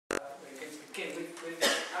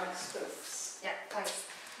Alex Philips. Yeah, thanks.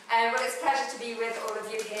 Well, it's a pleasure to be with all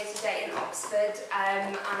of you here today in Oxford,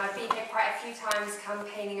 and I've been here quite a few times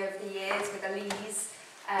campaigning over the years with Elise,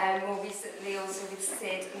 more recently also with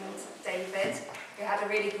Sid and David. We had a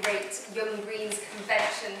really great Young Greens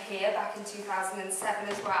convention here back in 2007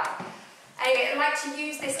 as well. Anyway, I'd like to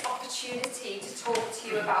use this opportunity to talk to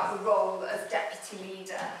you about the role of deputy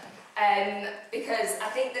leader, because I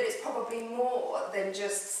think that it's probably more than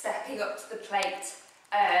just stepping up to the plate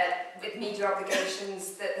with media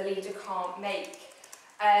obligations that the leader can't make.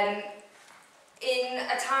 In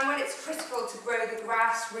a time when it's critical to grow the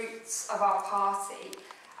grassroots of our party,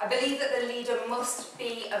 I believe that the leader must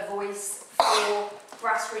be a voice for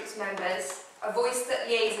grassroots members, a voice that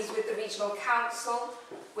liaises with the regional council,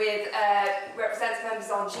 with represents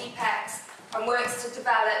members on GPEX, and works to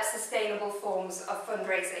develop sustainable forms of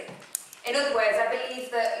fundraising. In other words, I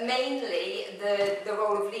believe that mainly the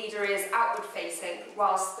role of leader is outward-facing,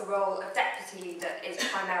 whilst the role of deputy leader is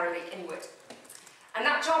primarily inward. And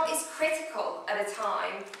that job is critical at a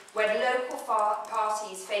time when local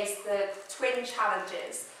parties face the twin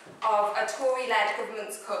challenges of a Tory-led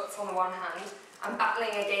government's cuts on the one hand and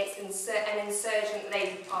battling against an insurgent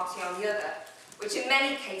Labour Party on the other, which in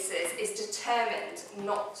many cases is determined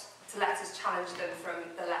not to let us challenge them from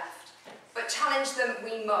the left. But challenge them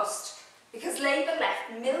we must, because Labour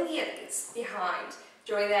left millions behind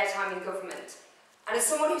during their time in government. And as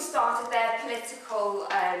someone who started their political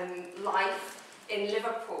life in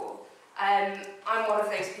Liverpool, I'm one of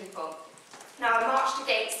those people. Now, I marched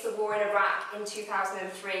against the war in Iraq in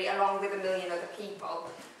 2003 along with 1 million other people,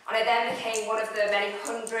 and I then became one of the many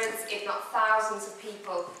hundreds, if not thousands, of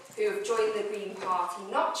people who have joined the Green Party,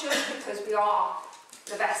 not just because we are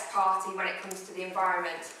the best party when it comes to the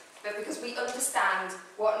environment, but because we understand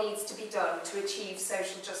what needs to be done to achieve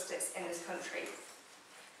social justice in this country.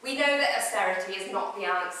 We know that austerity is not the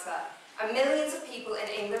answer, and millions of people in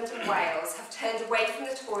England and Wales have turned away from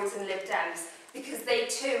the Tories and Lib Dems because they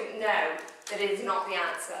too know that it is not the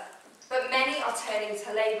answer. But many are turning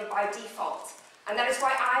to Labour by default, and that is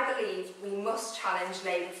why I believe we must challenge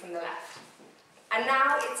Labour from the left. And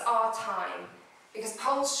now it's our time, because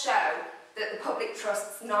polls show that the public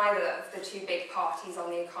trusts neither of the two big parties on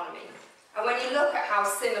the economy. And when you look at how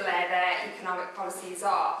similar their economic policies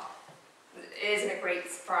are, it isn't a great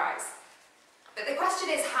surprise. But the question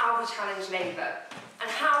is how we challenge Labour, and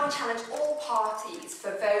how we challenge all parties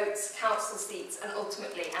for votes, council seats, and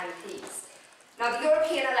ultimately MPs. Now, the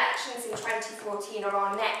European elections in 2014 are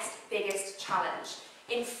our next biggest challenge.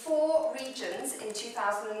 In 4 regions in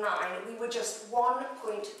 2009, we were just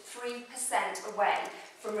 1.3% away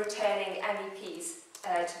from returning MEPs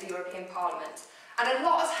to the European Parliament. And a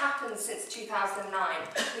lot has happened since 2009.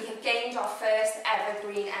 We have gained our first ever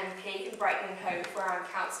Green MP in Brighton and Hove, where I'm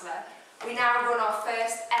councillor. We now run our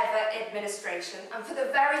first ever administration, and for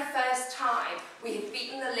the very first time, we have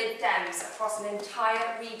beaten the Lib Dems across an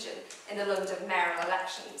entire region in the London mayoral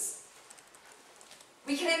elections.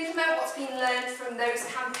 We can implement what's been learned from those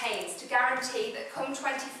campaigns to guarantee that come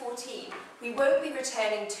 2014, we won't be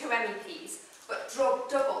returning 2 MEPs, but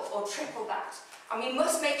double or triple that. And we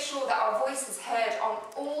must make sure that our voice is heard on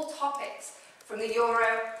all topics, from the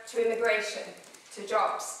euro to immigration to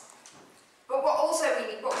jobs. But what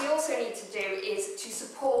we also need to do is to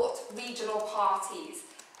support regional parties.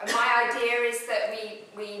 And my idea is that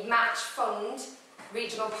we match fund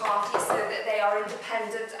regional parties so that they are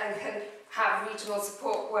independent and can have regional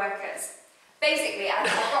support workers. Basically,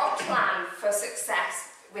 I've got a plan for success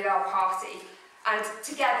with our party, and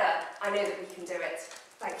together I know that we can do it.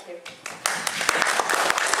 Thank you.